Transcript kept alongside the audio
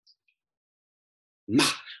Ma,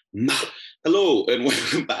 ma. Hello and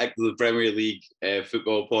welcome back to the Premier League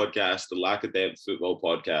football podcast, the Lack of Depth football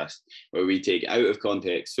podcast, where we take out of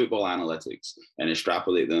context football analytics and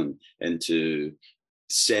extrapolate them into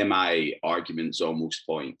semi-arguments, almost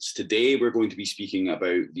points. Today, we're going to be speaking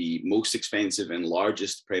about the most expensive and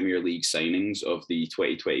largest Premier League signings of the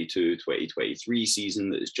 2022-2023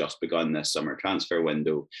 season that has just begun this summer transfer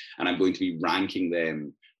window. And I'm going to be ranking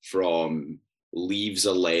them from leaves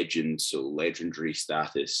a legend, so legendary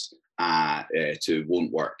status, to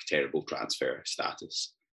won't work, terrible transfer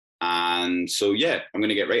status. And so, yeah, I'm going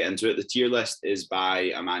to get right into it. The tier list is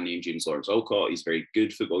by a man named James Lawrence Alcott. He's a very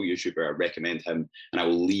good football YouTuber. I recommend him, and I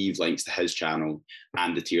will leave links to his channel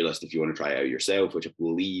and the tier list if you want to try it out yourself, which I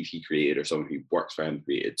believe he created or someone who works for him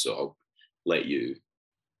created. So I'll let you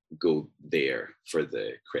go there for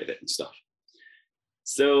the credit and stuff.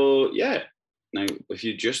 So, yeah. Now, if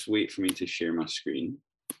you just wait for me to share my screen.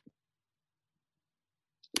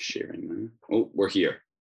 Sharing now. Oh, we're here.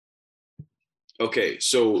 Okay,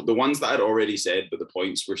 so the ones that I'd already said, but the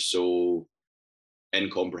points were so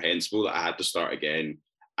incomprehensible that I had to start again.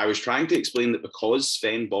 I was trying to explain that because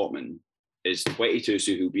Sven Botman is 22,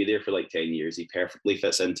 so he'll be there for like 10 years, he perfectly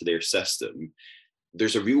fits into their system.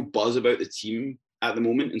 There's a real buzz about the team at the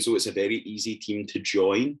moment, and so it's a very easy team to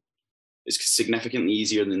join. It's significantly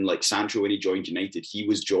easier than like Sancho when he joined United. He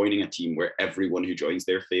was joining a team where everyone who joins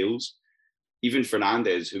there fails. Even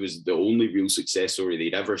Fernandez, who was the only real success story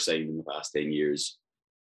they'd ever signed in the past 10 years,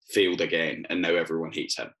 failed again, and now everyone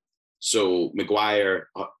hates him. So Maguire,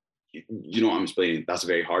 you know what I'm explaining, that's a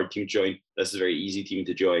very hard team to join. This is a very easy team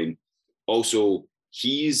to join. Also,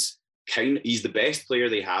 he's the best player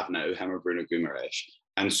they have now, him or Bruno Guimaraes.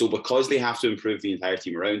 And so because they have to improve the entire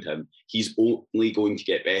team around him, he's only going to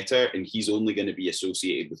get better, and he's only going to be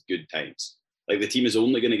associated with good times. Like, the team is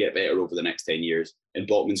only going to get better over the next 10 years, and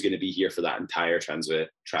Botman's going to be here for that entire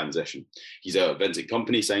transition. He's a Vincent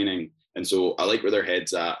Kompany signing, and so I like where their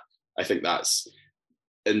head's at. I think that's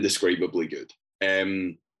indescribably good.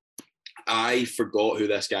 I forgot who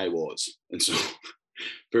this guy was, and so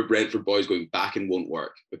for Brentford boys going back and won't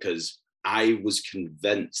work, because I was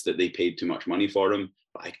convinced that they paid too much money for him,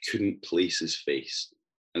 but I couldn't place his face,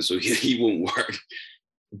 and so he won't work.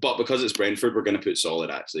 But because it's Brentford, we're going to put solid,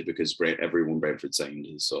 actually, because everyone Brentford signed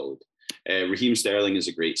is solid. Raheem Sterling is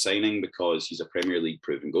a great signing because he's a Premier League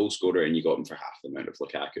proven goal scorer, and you got him for half the amount of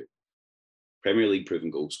Lukaku. Premier League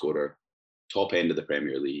proven goal scorer, top end of the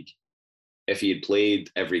Premier League. If he had played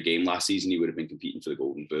every game last season, he would have been competing for the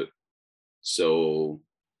Golden Boot. So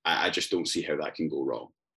I just don't see how that can go wrong.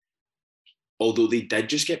 Although they did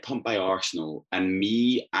just get pumped by Arsenal, and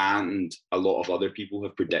me and a lot of other people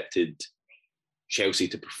have predicted Chelsea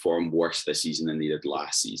to perform worse this season than they did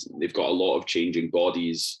last season. They've got a lot of changing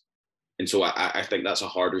bodies. And so I think that's a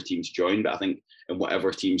harder team to join. But I think in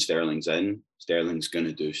whatever team Sterling's in, Sterling's going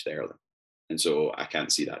to do Sterling. And so I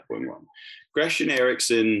can't see that going wrong. Christian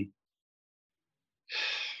Eriksen,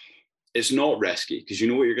 it's not risky because you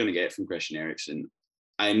know what you're going to get from Christian Eriksen.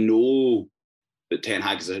 I know that Ten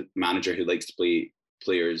Hag is a manager who likes to play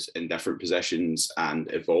players in different positions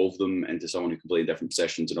and evolve them into someone who can play in different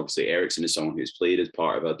positions. And obviously Eriksen is someone who's played as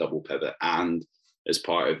part of a double pivot and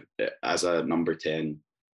as a number 10.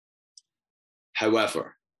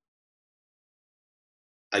 However,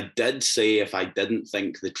 I did say if I didn't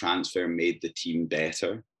think the transfer made the team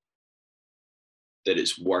better, that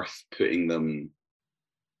it's worth putting them,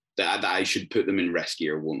 that I should put them in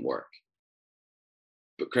riskier won't work.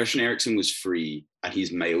 But Christian Eriksen was free, and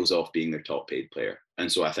he's miles off being their top paid player.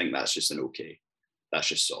 And so I think that's just an okay. That's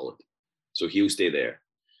just solid. So he'll stay there.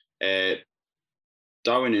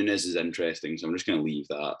 Darwin Nunez is interesting, so I'm just going to leave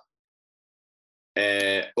that.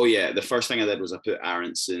 The first thing I did was I put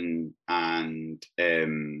Aronson and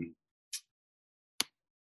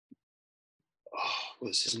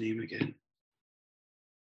what's his name again?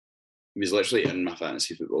 He was literally in my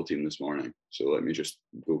fantasy football team this morning. So let me just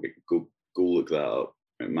go look that up.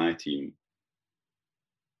 My team.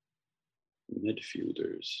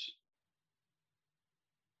 Midfielders.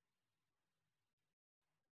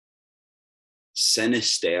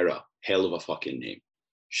 Sinistera. Hell of a fucking name.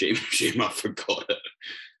 Shame I forgot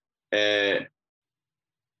it.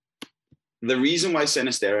 The reason why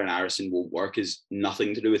Sinistera and Aaronson won't work is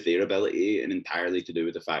nothing to do with their ability and entirely to do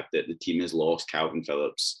with the fact that the team has lost Calvin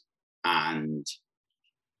Phillips and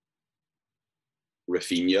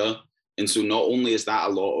Rafinha. And so not only is that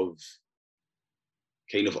a lot of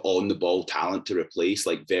kind of on-the-ball talent to replace,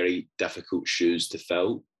 like very difficult shoes to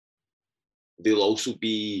fill, they'll also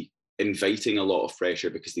be inviting a lot of pressure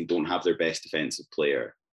because they don't have their best defensive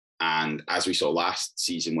player. And as we saw last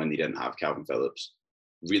season when they didn't have Calvin Phillips,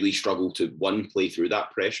 really struggle to, one, play through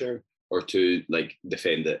that pressure, or two, like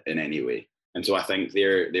defend it in any way. And so I think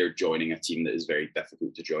they're joining a team that is very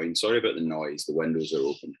difficult to join. Sorry about the noise. The windows are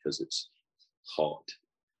open because it's hot.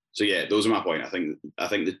 So yeah, those are my point. I think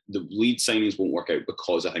the Leeds signings won't work out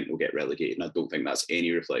because I think we'll get relegated. And I don't think that's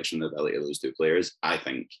any reflection on the ability of those two players. I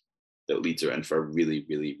think that Leeds are in for a really,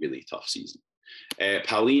 really, really tough season.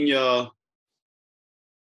 Palhinha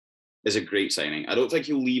is a great signing. I don't think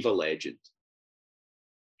he'll leave a legend.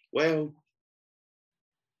 Well,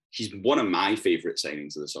 he's one of my favourite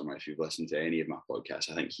signings of the summer. If you've listened to any of my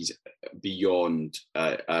podcasts, I think he's beyond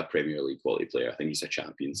a Premier League quality player. I think he's a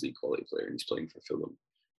Champions League quality player, and he's playing for Fulham.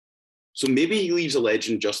 So maybe he leaves a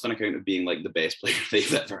legend just on account of being like the best player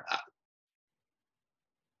they've ever had.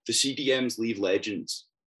 Do CDMs leave legends?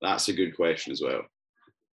 That's a good question as well.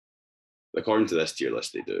 According to this tier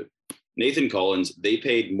list, they do. Nathan Collins, they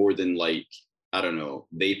paid more than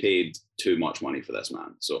they paid too much money for this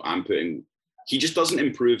man. So I'm putting, he just doesn't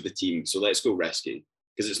improve the team. So let's go risky,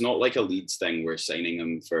 because it's not like a Leeds thing where signing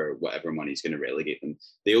him for whatever money is going to relegate them.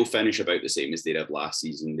 They'll finish about the same as they did last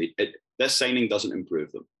season. This signing doesn't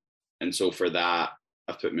improve them. And so for that,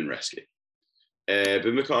 I've put him in risky.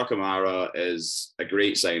 Boubacar Kamara is a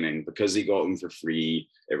great signing because he got him for free.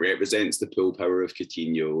 It represents the pull power of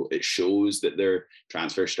Coutinho. It shows that their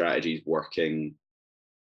transfer strategy is working.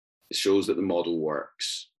 It shows that the model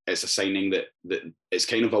works. It's a signing that it's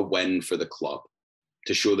kind of a win for the club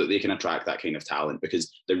to show that they can attract that kind of talent,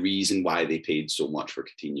 because the reason why they paid so much for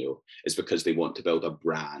Coutinho is because they want to build a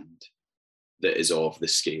brand that is of the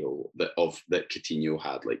scale that Coutinho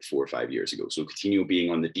had like 4 or 5 years ago. So Coutinho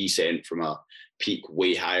being on the descent from a peak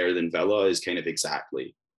way higher than Villa is kind of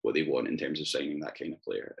exactly what they want in terms of signing that kind of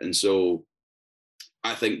player. And so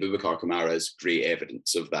I think Boubacar Kamara is great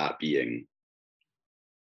evidence of that being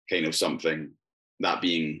kind of something, that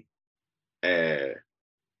being a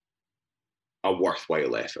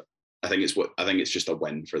worthwhile effort. I think it's just a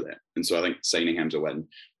win for them. And so I think signing him's a win.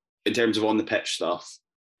 In terms of on the pitch stuff,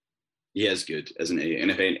 he is good, isn't he?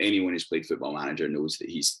 And if anyone who's played Football Manager knows that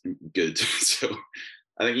he's good. So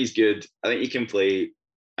I think he's good. I think he can play.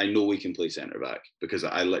 I know he can play centre back because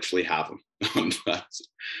I literally have him on that.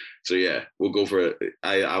 So yeah, we'll go for it.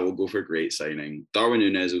 I will go for a great signing. Darwin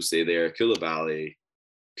Nunez will stay there. Koulibaly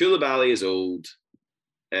is old,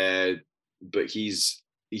 but he's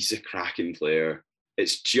a cracking player.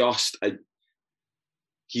 It's just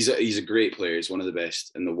he's a great player. He's one of the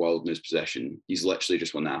best in the world in his position. He's literally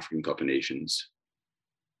just won the African Cup of Nations.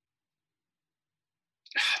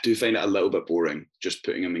 I do find it a little bit boring just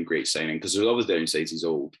putting him in great signing, because there's always downsides. He's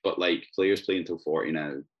old, but like players play until 40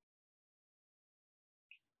 now.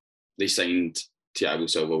 They signed Thiago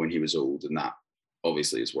Silva when he was old, and that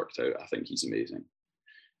obviously has worked out. I think he's amazing.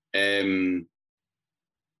 Doucouré.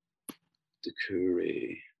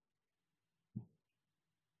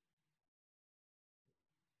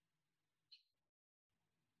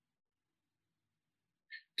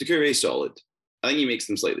 Doucouré is solid. I think he makes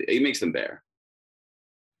them better.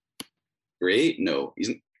 Great? No, he's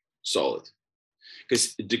solid.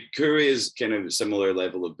 Because Doucouré is kind of a similar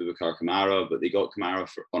level of Boubacar Kamara, but they got Kamara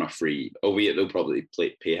on a free, albeit they'll probably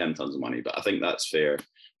pay him tons of money, but I think that's fair.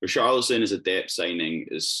 Richarlison as a depth signing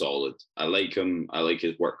is solid. I like him. I like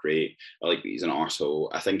his work rate. I like that he's an arsehole.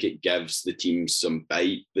 I think it gives the team some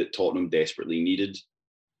bite that Tottenham desperately needed.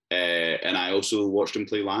 And I also watched him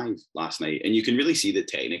play live last night. And you can really see that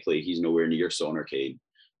technically he's nowhere near Son or Kane.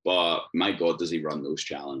 But my God, does he run those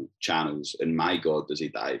channels. And my God, does he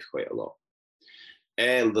dive quite a lot.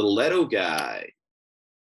 The little guy.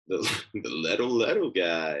 The little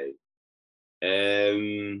guy.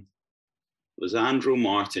 Lisandro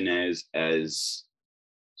Martinez is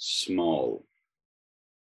small.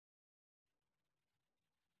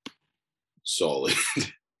 Solid.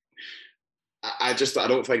 I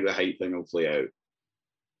don't think the height thing will play out.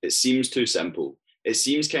 It seems too simple. It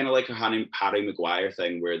seems kind of like a Harry Maguire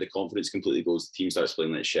thing where the confidence completely goes, the team starts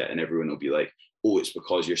playing like shit, and everyone will be like, oh, it's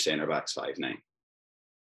because your centre-back's 5'9".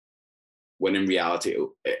 When in reality,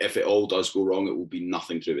 if it all does go wrong, it will be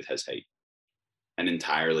nothing to do with his height and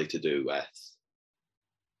entirely to do with...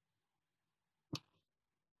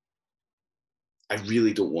 I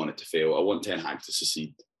really don't want it to fail. I want Ten Hag to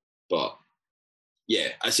succeed. But yeah,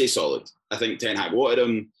 I say solid. I think Ten Hag wanted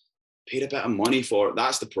him, paid a bit of money for it.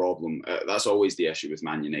 That's the problem. That's always the issue with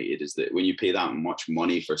Man United, is that when you pay that much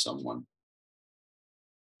money for someone,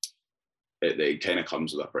 it kind of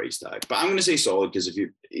comes with a price tag. But I'm going to say solid because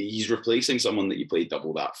he's replacing someone that you paid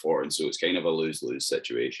double that for, and so it's kind of a lose-lose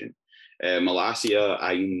situation. Malacia,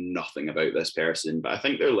 I know nothing about this person, but I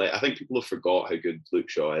think people have forgot how good Luke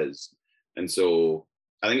Shaw is, and so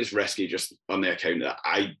I think it's risky just on the account that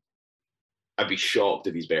I'd be shocked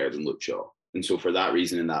if he's better than Luke Shaw. And so for that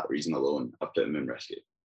reason and that reason alone, I put him in risky.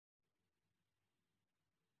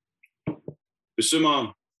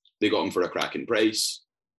 Bissouma, they got him for a cracking price.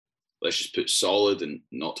 Let's just put solid and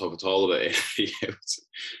not talk at all about anything else.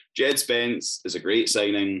 Jed Spence is a great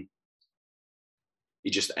signing. He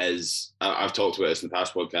just is. I've talked about this in the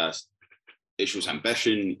past podcast. It shows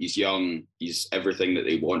ambition. He's young. He's everything that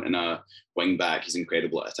they want in a wing back. He's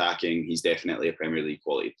incredible at attacking. He's definitely a Premier League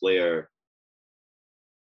quality player.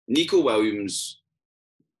 Nico Williams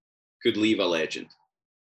could leave a legend.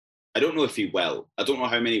 I don't know if he will. I don't know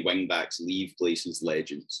how many wing backs leave places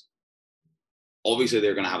legends. Obviously,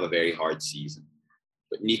 they're going to have a very hard season.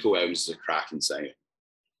 But Nico Williams is a cracking signing.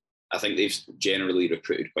 I think they've generally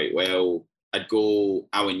recruited quite well. I'd go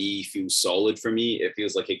Awani feels solid for me. It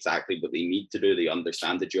feels like exactly what they need to do. They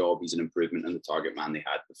understand the job. He's an improvement on the target man they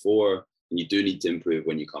had before. And you do need to improve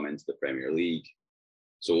when you come into the Premier League.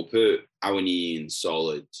 So we'll put Awani in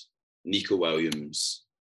solid. Nico Williams.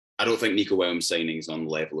 I don't think Nico Williams' signing is on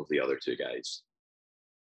the level of the other two guys.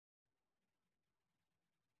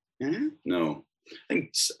 No.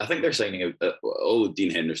 I think they're signing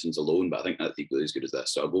Dean Henderson's alone, but I think that's equally as good as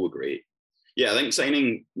this. So I'll go with great. Yeah, I think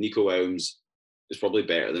signing Nico Williams is probably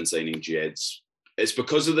better than signing Jed's. It's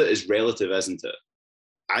because of it's relative, isn't it?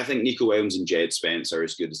 I think Nico Williams and Jed Spence are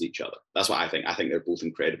as good as each other. That's what I think. I think they're both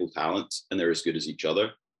incredible talents and they're as good as each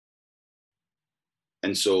other.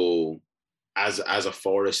 And so as a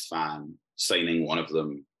Forest fan, signing one of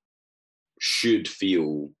them should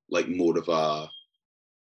feel like more of a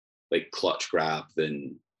clutch grab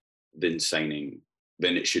than signing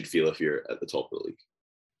than it should feel if you're at the top of the league.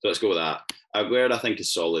 So let's go with that. Aguerd, I think,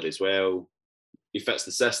 is solid as well. He fits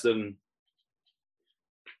the system.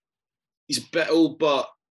 He's a bit old, but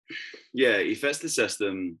yeah, he fits the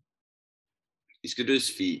system. He's good at his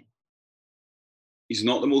feet. He's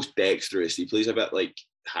not the most dexterous. He plays a bit like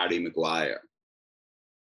Harry Maguire.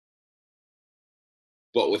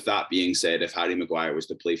 But with that being said, if Harry Maguire was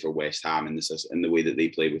to play for West Ham in the way that they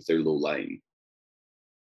play with their low line,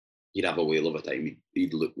 he'd have a whale of a time.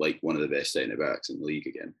 He'd look like one of the best centre-backs in the league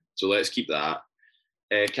again. So let's keep that.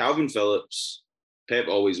 Calvin Phillips, Pep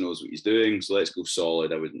always knows what he's doing, so let's go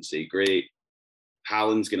solid. I wouldn't say great.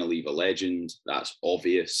 Harland's going to leave a legend. That's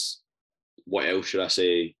obvious. What else should I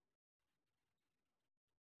say?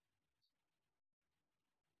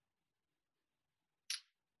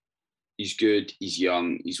 He's good. He's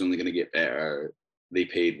young. He's only going to get better. They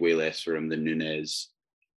paid way less for him than Nunez.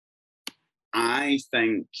 I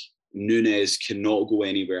think Nunez cannot go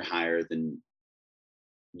anywhere higher than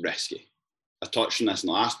risky. I touched on this in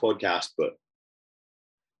the last podcast, but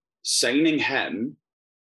signing him,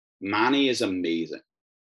 Manny is amazing.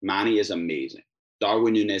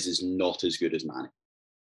 Darwin Nunez is not as good as Manny.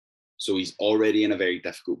 So he's already in a very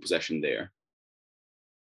difficult position there.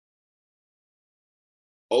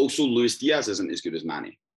 Also, Luis Diaz isn't as good as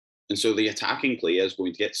Manny. And so the attacking play is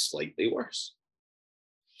going to get slightly worse.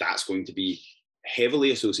 That's going to be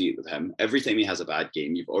heavily associated with him. Every time he has a bad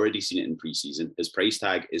game, you've already seen it in preseason. His price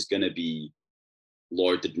tag is going to be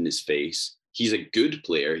lauded in his face. He's a good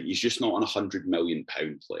player. He's just not an £100 million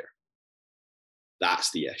player.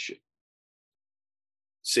 That's the issue.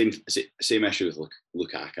 Same issue with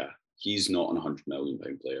Lukaku. He's not an £100 million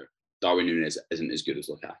player. Darwin Nunez isn't as good as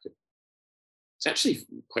Lukaku. It's actually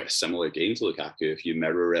quite a similar game to Lukaku. If you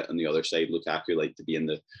mirror it on the other side, Lukaku liked to be in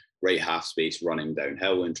the right half space running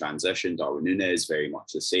downhill in transition. Darwin Nunez, very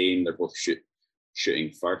much the same. They're both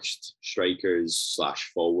shooting first strikers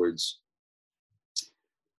 / forwards.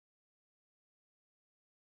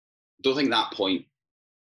 Don't think that point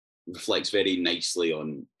reflects very nicely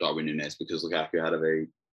on Darwin Nunez because Lukaku had a very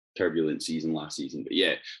turbulent season last season. But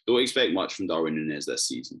yeah, don't expect much from Darwin Nunez this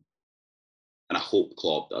season. And I hope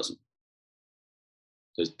Klopp doesn't.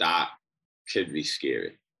 Because that could be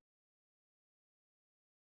scary.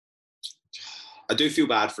 I do feel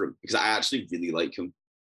bad for him because I actually really like him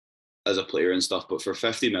as a player and stuff. But for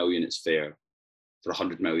 50 million, it's fair. For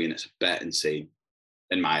 100 million, it's a bit insane,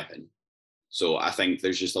 in my opinion. So I think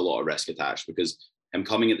there's just a lot of risk attached because him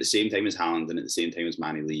coming at the same time as Harland and at the same time as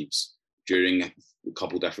Manny leaves during a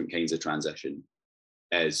couple different kinds of transition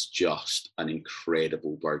is just an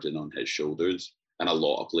incredible burden on his shoulders. And a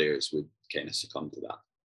lot of players would kind of succumb to that.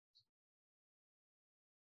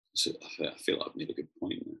 So I feel like I've made a good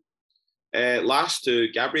point there. Last two,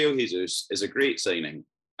 Gabriel Jesus is a great signing.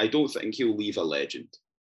 I don't think he'll leave a legend.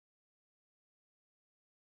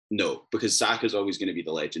 No, because Saka's always going to be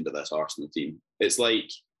the legend of this Arsenal team. It's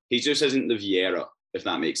like Jesus isn't the Vieira, if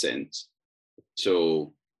that makes sense.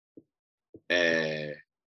 So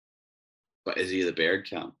But is he the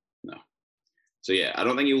Bergkamp? No. So yeah, I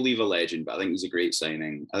don't think he'll leave a legend, but I think he's a great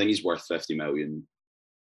signing. I think he's worth 50 million.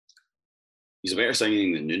 He's a better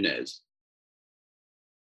signing than Nunez.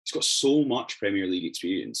 He's got so much Premier League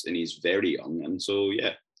experience and he's very young. And so,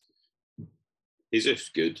 yeah, he's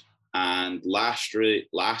just good. And lastly,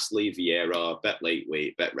 Vieira, a bit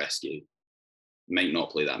lightweight, bit risky. Might not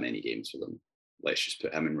play that many games for them. Let's just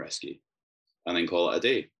put him in risky and then call it a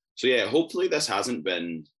day. So, yeah, hopefully this hasn't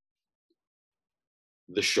been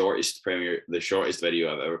the shortest video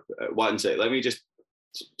I've ever put. One sec, let me just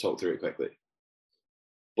talk through it quickly.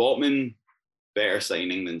 Botman, better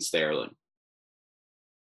signing than Sterling.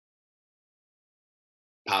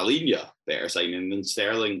 Palhinha, better signing than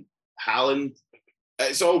Sterling. Harland,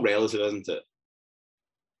 it's all relative, isn't it?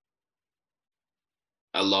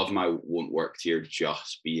 I love my won't work tier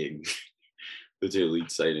just being the two lead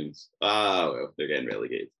signings. Well, they're getting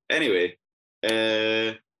relegated. Anyway,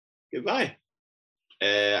 goodbye.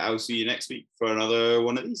 I'll see you next week for another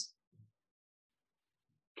one of these.